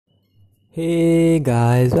Hey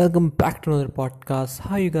guys, welcome back to another podcast.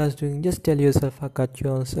 How you guys doing? Just tell yourself I got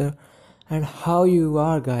your answer. And how you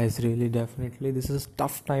are guys, really definitely. This is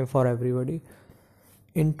tough time for everybody.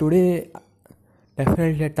 In today,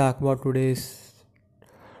 definitely I talk about today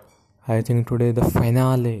the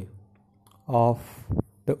finale of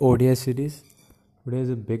the ODI series. Today is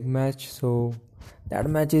a big match, so that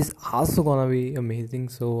match is also gonna be amazing.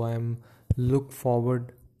 So I'm look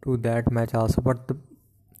forward to that match also.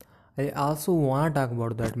 I also wanna talk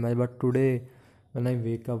about that match, but today when I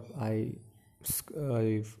wake up, I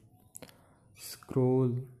scroll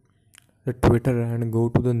the Twitter and go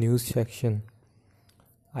to the news section.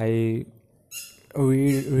 I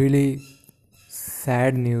read really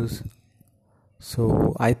sad news.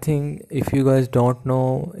 So I think if you guys don't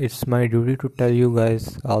know, it's my duty to tell you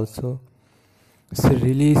guys also. It's a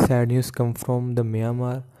really sad news come from the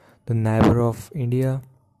Myanmar, the neighbor of India,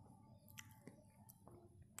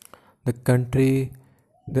 the country,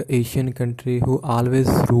 the Asian country who always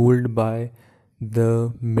ruled by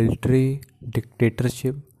the military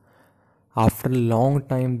dictatorship. After a long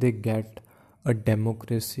time, they get a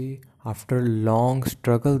democracy. After a long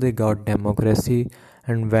struggle, they got democracy.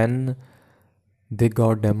 And when they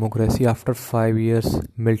got democracy after 5 years,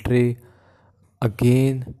 military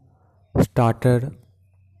again started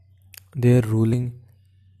their ruling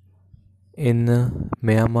in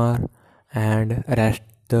Myanmar and arrest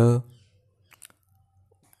the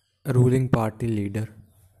ruling party leader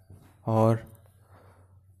or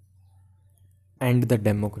end the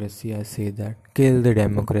democracy. I say that kill the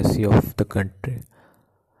democracy of the country.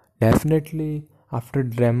 Definitely after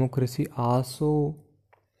democracy also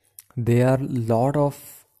there are lot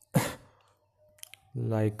of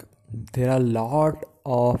like there are lot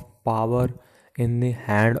of power in the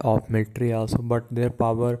hand of military also, but their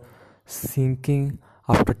power sinking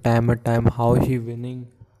after time and time. How she winning?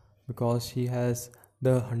 Because she has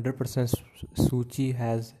the 100%. Suchi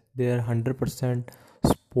has their 100%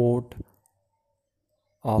 support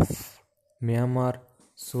of Myanmar.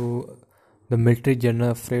 So the military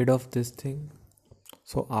general afraid of this thing.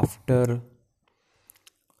 So after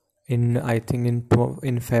in I think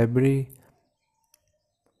in February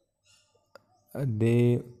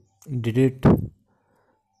they did it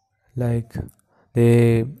like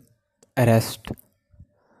they arrest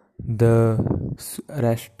the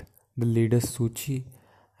arrest the leader Suchi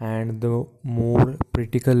and the more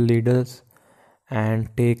political leaders and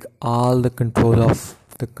take all the control of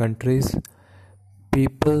the countries.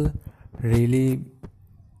 People really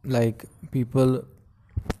like people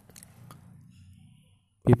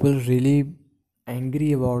really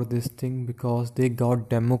angry about this thing because they got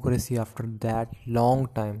democracy after that long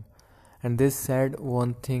time, and they said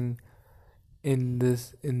one thing in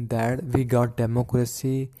that we got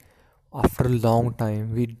democracy after a long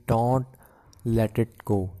time, we don't let it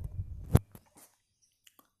go.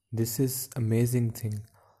 This is amazing thing.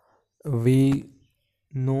 We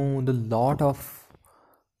know the lot of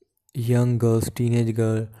young girls, teenage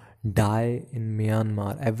girl die in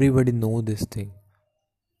Myanmar. Everybody know this thing.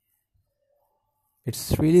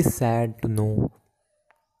 It's really sad to know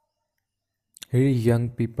really young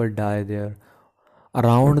people die there.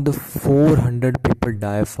 Around the 400 people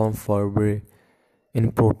die from February in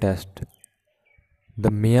protest. The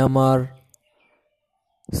Myanmar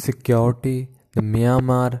security, the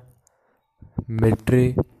Myanmar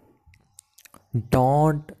military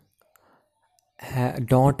don't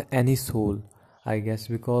don't any soul, I guess,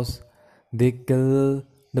 because they kill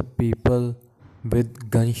the people with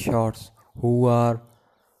gunshots who are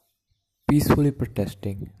peacefully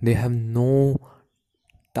protesting. They have no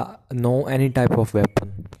any type of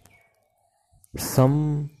weapon.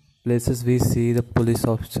 Some places we see the police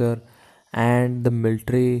officer and the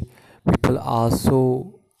military people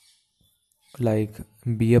also like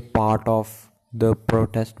be a part of the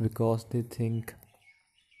protest because they think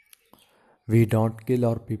we don't kill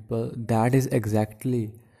our people. That is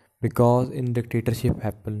exactly because in dictatorship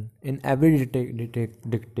happen in every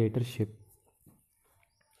dictatorship.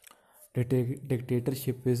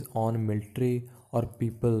 Dictatorship is on military or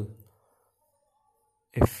people.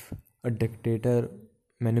 If a dictator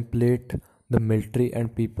manipulate the military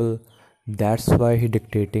and people, that's why he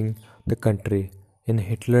dictating the country. In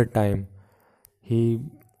Hitler time, he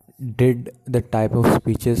did the type of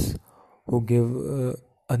speeches who give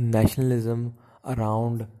a nationalism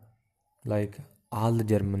around like all the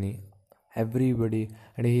Germany, everybody,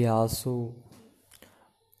 and he also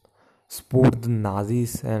support the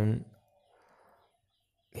Nazis, and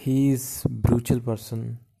he is brutal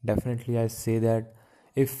person. Definitely, I say that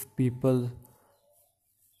if people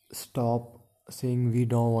stop saying we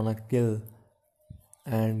don't wanna kill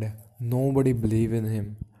and nobody believe in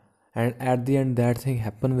him, and at the end that thing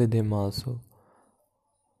happened with him also.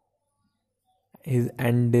 His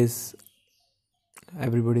end is,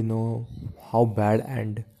 everybody know how bad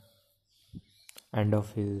end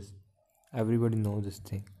of his. Everybody know this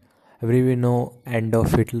thing. Everybody know end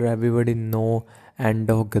of Hitler. Everybody know end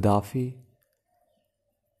of Gaddafi.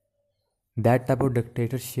 That type of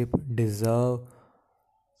dictatorship deserve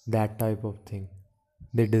that type of thing.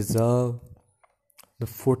 They deserve the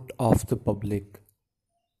foot of the public,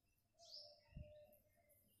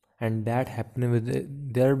 and that happened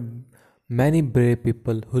with there are many brave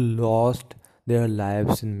people who lost their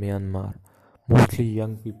lives in Myanmar, mostly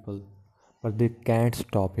young people, but they can't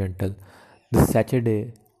stop until the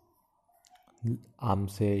Saturday.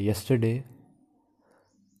 Say yesterday,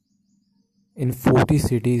 in 40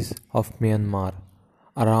 cities of Myanmar,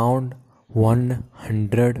 around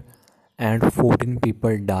 114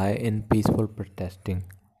 people die in peaceful protesting.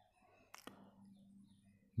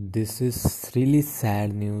 This is really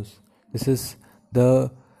sad news. This is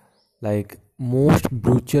the most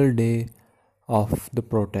brutal day of the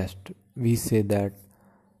protest. We say that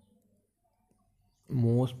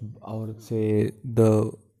most, I would say,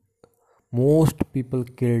 the most people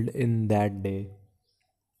killed in that day,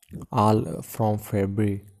 all from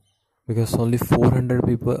February, because only 400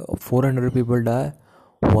 people die.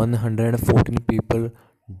 114 people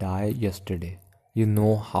die yesterday. You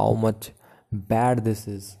know how much bad this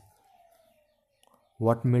is.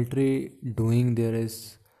 What military doing there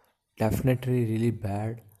is definitely really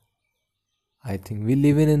bad. I think we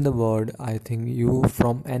live in the world. I think you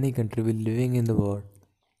from any country we living in the world.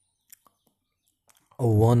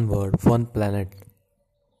 One world, one planet.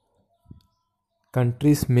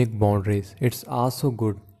 Countries make boundaries. It's also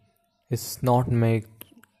good. It's not made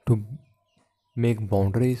to make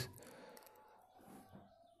boundaries,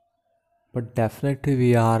 but definitely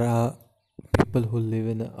we are people who live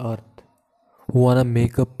in the earth, who wanna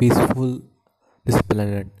make a peaceful this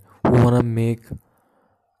planet, who wanna make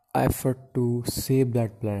effort to save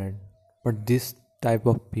that planet. But this type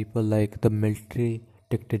of people, like the military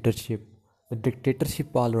dictatorship, the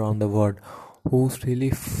dictatorship all around the world, who's really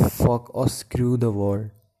fuck or screw the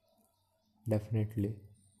world. Definitely.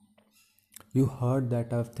 You heard that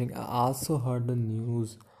type of thing. I also heard the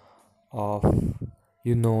news of,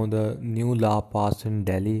 the new law passed in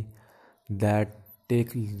Delhi that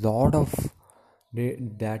take lot of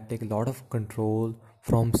that take a lot of control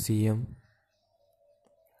from CM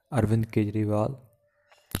Arvind Kejriwal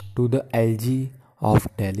to the LG of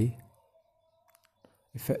Delhi.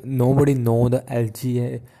 If nobody know the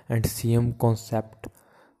LG and CM concept,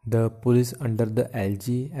 the police under the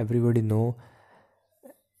LG, everybody know.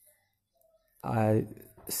 I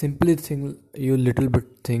simply think you little bit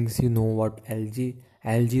things, what LG.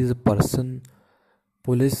 LG is a person,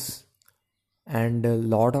 police, and a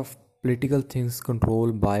lot of political things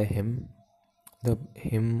controlled by him.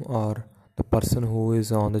 Him or the person who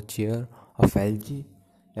is on the chair of LG.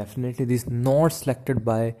 Definitely, this is not selected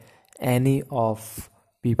by any of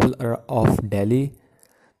people of Delhi.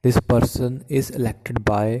 This person is elected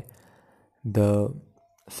by the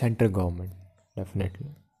central government.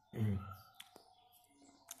 Definitely.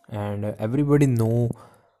 And everybody know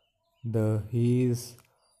he is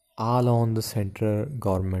all on the central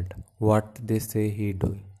government. What they say he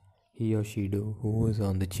or she do, who is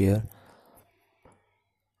on the chair,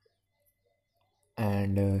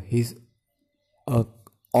 and he's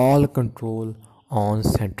all control on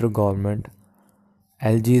central government.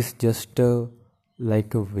 LG is just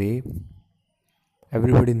like a way.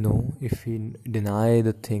 Everybody know if he deny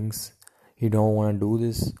the things, he don't want to do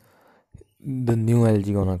this, the new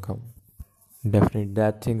LG gonna come. Definitely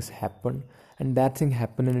that things happen, and that thing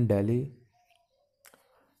happened in Delhi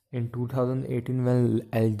in 2018 when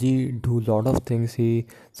LG do lot of things. He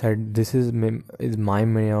said this is my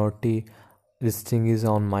minority, this thing is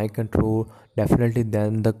on my control. Definitely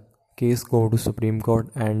then the case go to Supreme Court,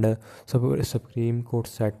 and Supreme Court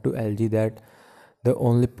said to LG that the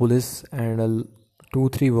only police and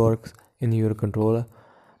 2-3 works in your control,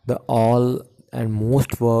 the all and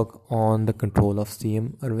most work on the control of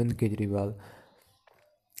CM Arvind Kejriwal.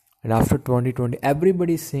 And after 2020,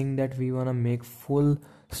 everybody is saying that we wanna make full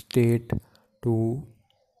state to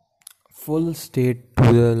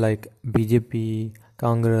the BJP,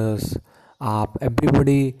 Congress, AAP.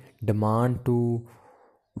 Everybody demand to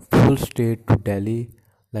full state to Delhi,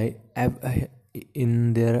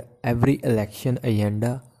 in their every election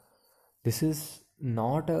agenda. This is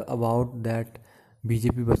not about that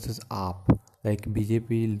BJP versus AAP. Like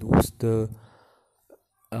BJP lose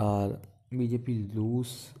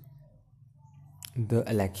the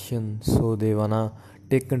election, so they wanna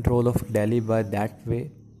take control of Delhi by that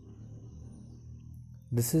way,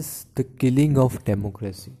 this is the killing of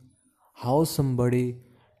democracy. How somebody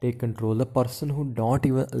take control, the person who not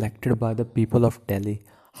even elected by the people of Delhi,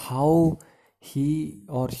 how he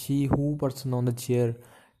or she, who person on the chair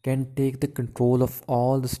can take the control of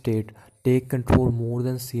all the state, take control more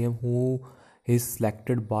than CM who is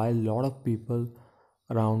selected by a lot of people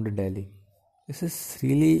around Delhi. This is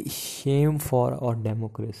really shame for our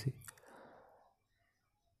democracy.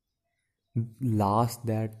 Last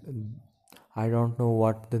that I don't know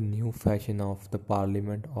what the new fashion of the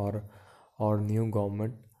parliament or new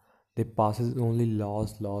government, they passes only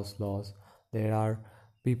laws. There are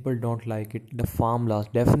people don't like it, the farm laws,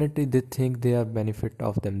 definitely they think they are benefit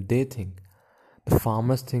of them, they think, the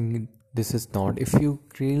farmers think this is not. If you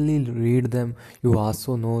really read them, you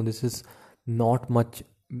also know this is not much,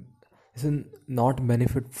 this is not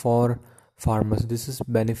benefit for farmers, this is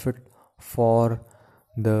benefit for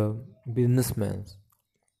the businessmen.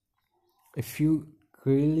 If you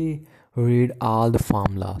really read all the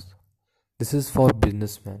farm laws, this is for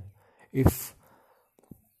businessmen. If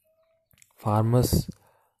farmers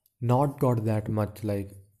not got that much,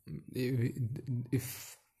 like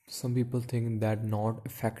if some people think that not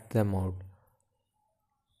affect them out,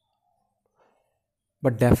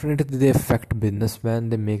 but definitely they affect businessmen,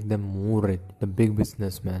 they make them more rich, the big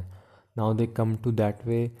businessmen. Now they come to that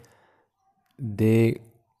way, they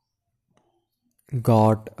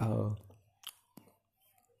got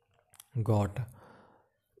got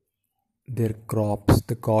their crops,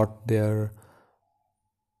 they got their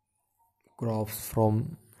crops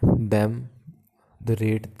from them, the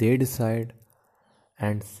rate they decide,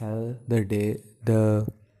 and sell the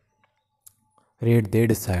rate they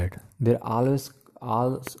decide. They're always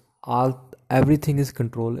all everything is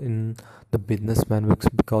controlled in the businessman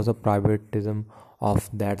because of privatism of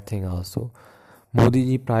that thing also. Modi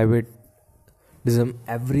ji privatism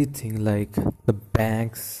everything, like the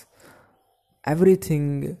banks,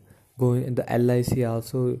 everything going in the LIC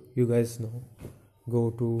also, you guys know, go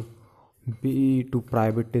to be to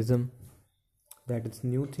privatism. That is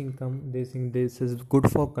new thing come, they think this is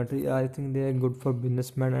good for country. I think they are good for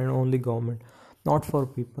businessmen and only government, not for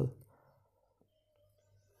people.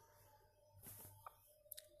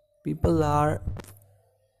 People are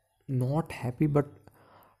not happy, but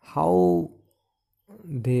how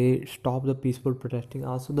they stop the peaceful protesting?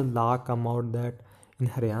 Also the law come out that in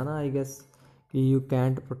Haryana, I guess, you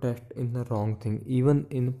can't protest in the wrong thing even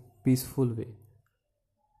in peaceful way.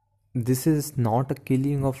 This is not a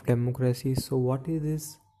killing of democracy, so what is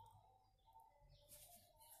this?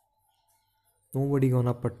 Nobody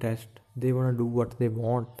gonna protest, they wanna do what they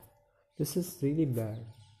want. This is really bad.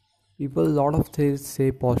 People, a lot of things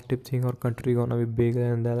say positive thing, or country gonna be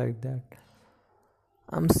bigger and that, like that.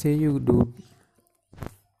 I'm say you, dude,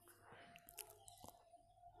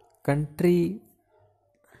 country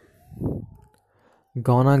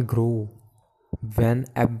gonna grow when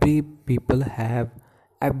every people have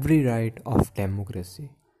every right of democracy.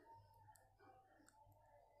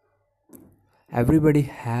 Everybody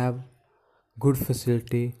have good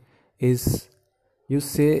facility. Is, you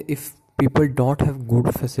say, if people don't have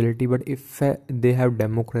good facility, but if they have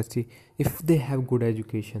democracy, if they have good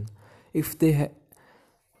education, if they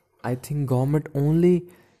I think government only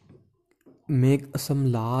make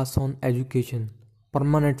some laws on education,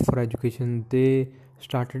 permanent for education. They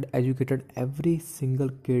started educated every single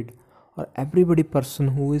kid or everybody person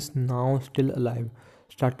who is now still alive,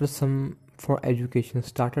 started some for education,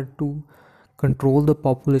 started to control the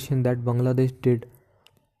population. That Bangladesh did,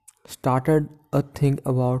 started a thing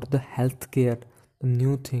about the healthcare, the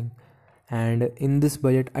new thing. And in this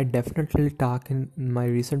budget, I definitely talk in my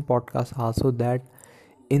recent podcast also that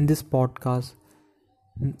in this podcast,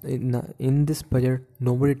 in this budget,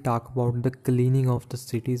 nobody talk about the cleaning of the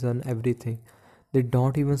cities and everything. They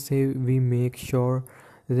don't even say we make sure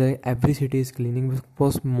that every city is cleaning,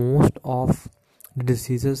 because most of the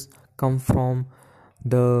diseases come from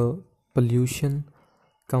the pollution,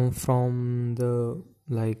 come from the,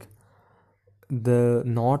 like, the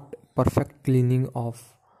not perfect cleaning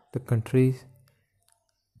of the countries,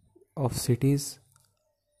 of cities,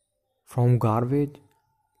 from garbage.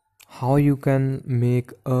 How you can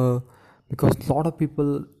make a, because a lot of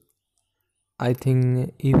people, I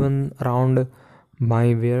think even around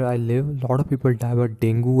my where I live, a lot of people die by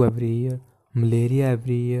dengue every year, malaria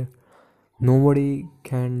every year. Nobody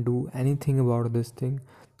can do anything about this thing.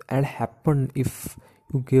 And happen if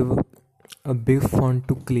you give a big fund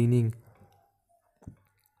to cleaning,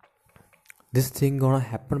 this thing gonna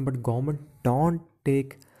happen. But government don't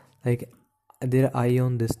take like their eye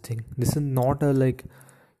on this thing. This is not a like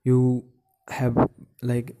you have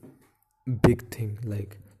like big thing,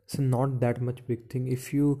 like it's not that much big thing.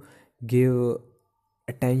 If you give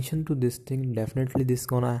attention to this thing, definitely this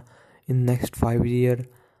gonna in next 5 year,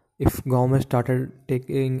 if government started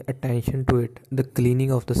taking attention to it, the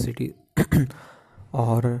cleaning of the city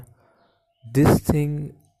or this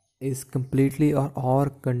thing is completely, or our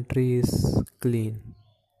country is clean.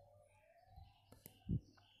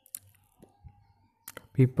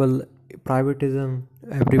 People, privatism,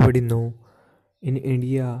 everybody know. In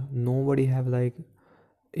India nobody have like,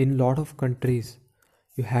 in lot of countries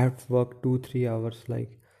you have to work 2-3 hours,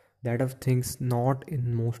 like that of things not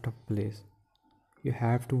in most of place. You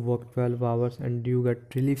have to work 12 hours and you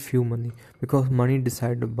get really few money, because money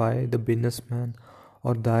decided by the businessman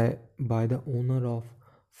or by the owner of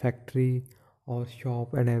factory or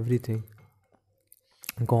shop and everything.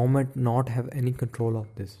 Government not have any control of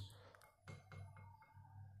this.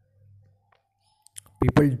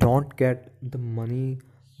 People don't get the money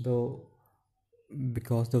though,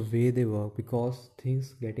 because the way they work, because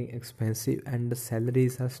things getting expensive and the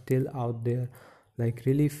salaries are still out there, like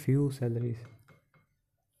really few salaries.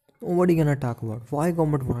 Nobody gonna talk about why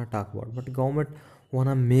government wanna talk about, but government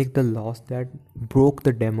wanna make the laws that broke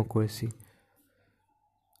the democracy.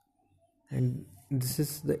 And this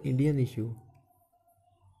is the Indian issue.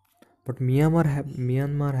 But Myanmar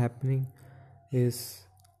happening is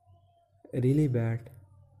really bad.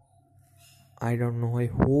 I don't know, I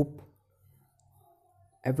hope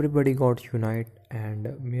everybody got unite and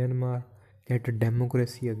Myanmar get a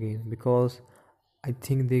democracy again, because I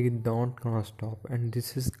think they don't gonna stop, and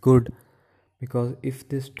this is good, because if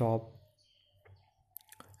they stop,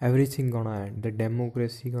 everything gonna end, the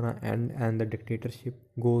democracy gonna end and the dictatorship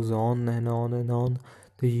goes on and on and on,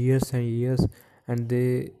 the years and years. And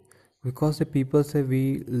they, because the people say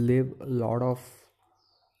we live a lot of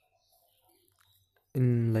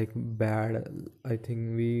in like bad, I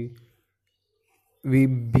think we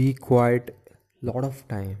be quiet lot of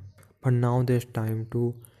time, but now there's time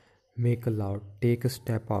to make a loud, take a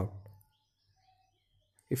step out.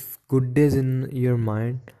 If good days in your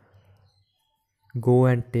mind, go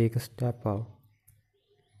and take a step out.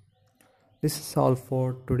 This is all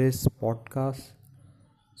for today's podcast.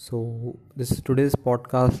 So this is today's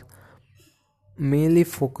podcast, mainly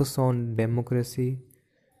focus on democracy,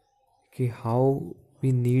 okay, how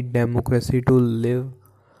we need democracy to live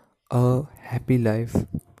a happy life.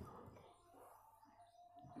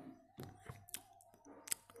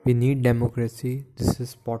 We need democracy. This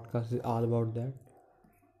is podcast is all about that.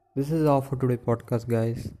 This is all for today podcast,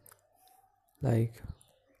 guys. Like,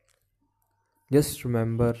 just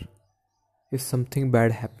remember, if something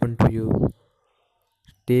bad happened to you,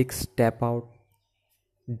 take step out.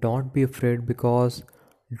 Don't be afraid, because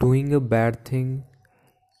doing a bad thing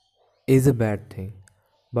is a bad thing.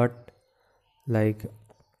 But like,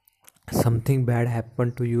 something bad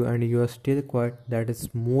happened to you and you are still quiet, that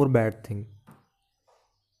is more bad thing.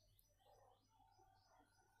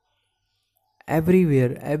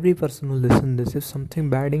 Everywhere, every person who listen this, if something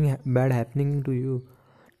bad happening to you,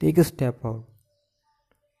 take a step out,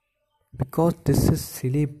 because this is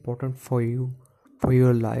really important for you, for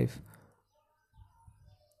your life.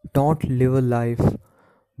 Don't live a life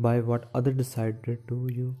by what other decided to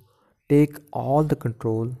you. Take all the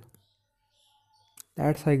control.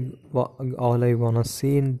 That's all I wanna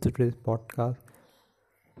say in today's podcast.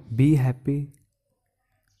 Be happy,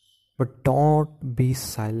 but don't be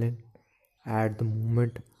silent at the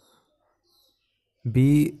moment.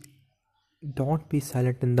 Be Don't be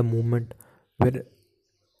silent in the moment where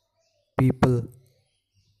people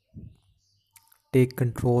take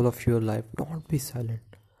control of your life. Don't be silent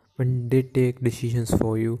when they take decisions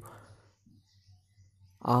for you.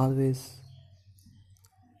 Always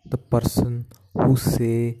the person who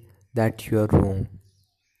say that you are wrong.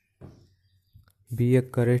 Be a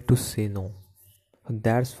courage to say no.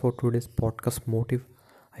 That's for today's podcast motive.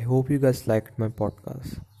 I hope you guys liked my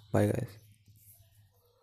podcast. Bye guys.